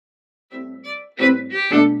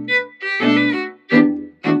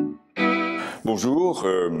Bonjour,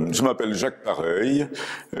 je m'appelle Jacques Pareuil,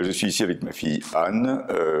 je suis ici avec ma fille Anne,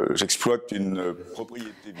 j'exploite une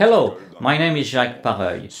propriété... Hello, my name is Jacques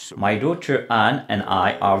Pareuil. My daughter Anne and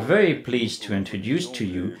I are very pleased to introduce to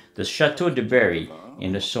you the Chateau de Berrye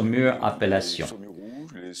in the Saumur appellation.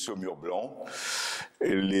 Les saumures blancs,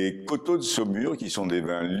 et les coteaux de Saumur qui sont des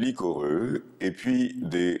vins liquoreux et puis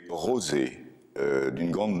des rosés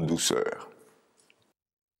d'une grande douceur.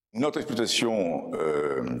 Notre exploitation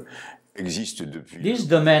existe depuis... This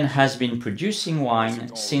domain has been producing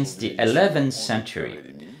wine since the 11th century.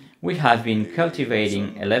 We have been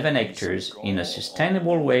cultivating 11 hectares in a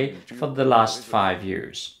sustainable way for the last 5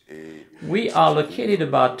 years. We are located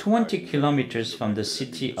about 20 kilometers from the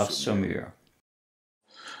city of Saumur.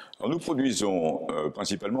 Nous produisons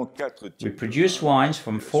principalement 4 types. We produce wines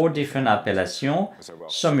from 4 different appellations: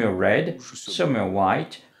 Saumur Red, Saumur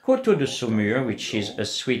White, Coteau de Saumur, which is a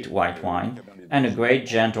sweet white wine, and a great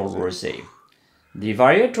gentle rosé. The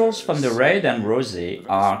varietals from the red and rosé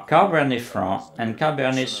are Cabernet Franc and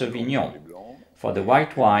Cabernet Sauvignon. For the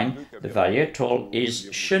white wine, the varietal is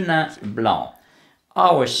Chenin Blanc.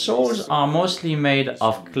 Our soils are mostly made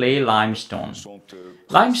of clay limestone.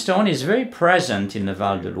 Limestone is very present in the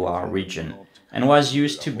Val-de-Loire region and was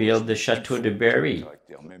used to build the Chateau de Berrye.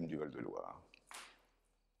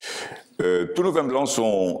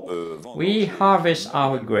 We harvest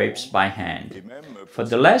our grapes by hand. For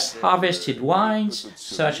the less harvested wines,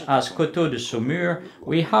 such as Coteau de Saumur,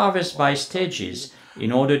 we harvest by stages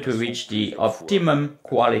in order to reach the optimum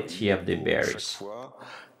quality of the berries.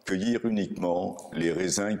 Cueillir uniquement les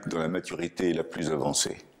raisins dont la maturité est la plus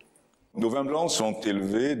avancée. Nos vins blancs sont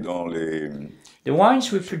élevés dans les... The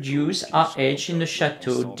wines we produce are aged in the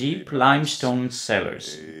chateau deep limestone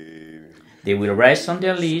cellars. They will rest on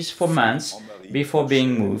their lees for months before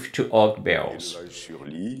being moved to oak barrels. Sur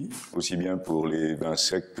lit, aussi bien pour les vins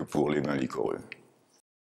secs que pour les vins liquoreux.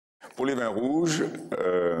 Pour les vins rouges,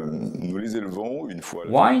 nous les élevons une fois...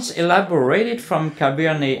 Wines elaborated from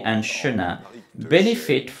Cabernet and Chenin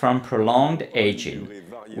benefit from prolonged aging.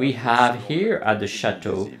 We have here at the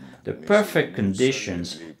chateau the perfect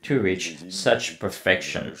conditions to reach such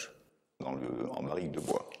perfection.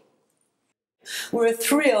 We're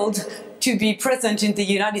thrilled to be present in the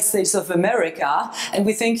United States of America, and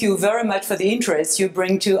we thank you very much for the interest you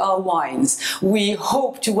bring to our wines. We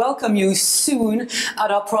hope to welcome you soon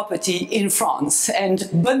at our property in France, and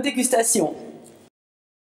bonne dégustation!